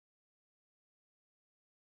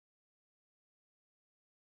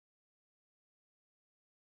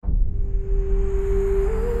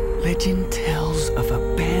legend tells of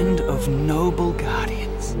a band of noble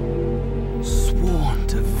guardians, sworn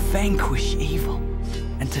to vanquish evil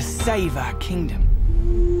and to save our kingdom.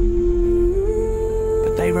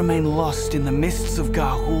 But they remain lost in the mists of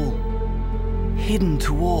Gahul, hidden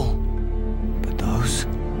to all but those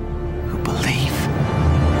who believe.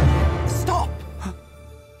 Stop!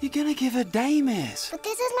 You're gonna give her daymares. But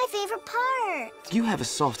this is my favorite part. You have a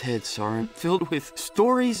soft head, Soren, filled with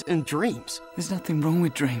stories and dreams. There's nothing wrong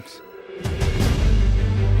with dreams.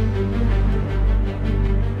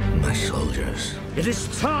 My soldiers, it is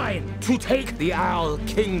time to take the Owl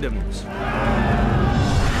Kingdoms.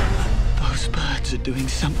 Those birds are doing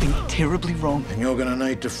something terribly wrong. And you're gonna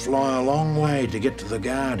need to fly a long way to get to the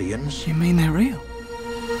Guardians. You mean they're real?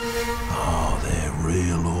 Oh, they're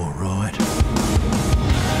real, all right.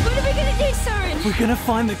 What are we gonna do, Soren? We're gonna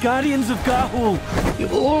find the Guardians of Gahul.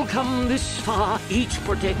 You've all come this far, each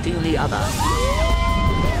protecting the other.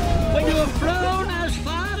 When you have flown as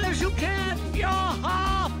far as you can, you're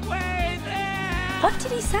halfway there. What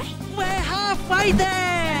did he say? We're halfway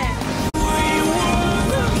there.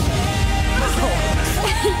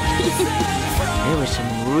 There were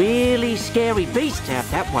some really scary beasts out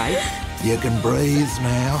that way. You can breathe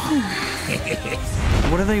now.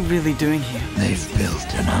 What are they really doing here? They've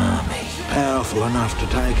built an army. Powerful enough to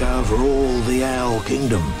take over all the Owl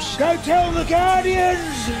Kingdoms. Go tell the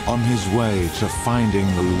Guardians! On his way to finding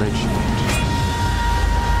the legend,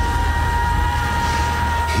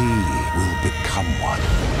 he will become one.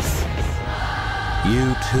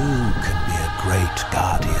 You too can be a great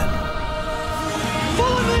guardian.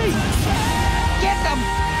 Follow me! Get them!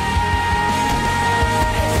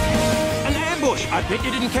 An ambush! I bet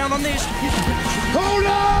you didn't count on this. Hold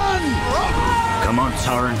on! Come on,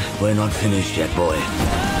 Soren. We're not finished yet, boy.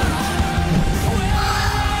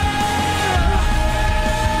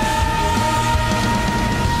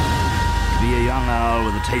 Be a young owl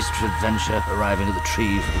with a taste for adventure, arriving at the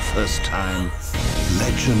tree for the first time.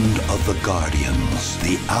 Legend of the Guardians,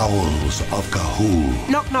 the Owls of Gahul.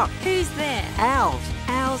 Knock, knock. Who's there? Owls.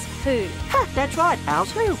 Owls who? Ha, that's right,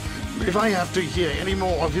 owls who? If I have to hear any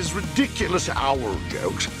more of his ridiculous owl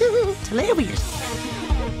jokes. It's hilarious.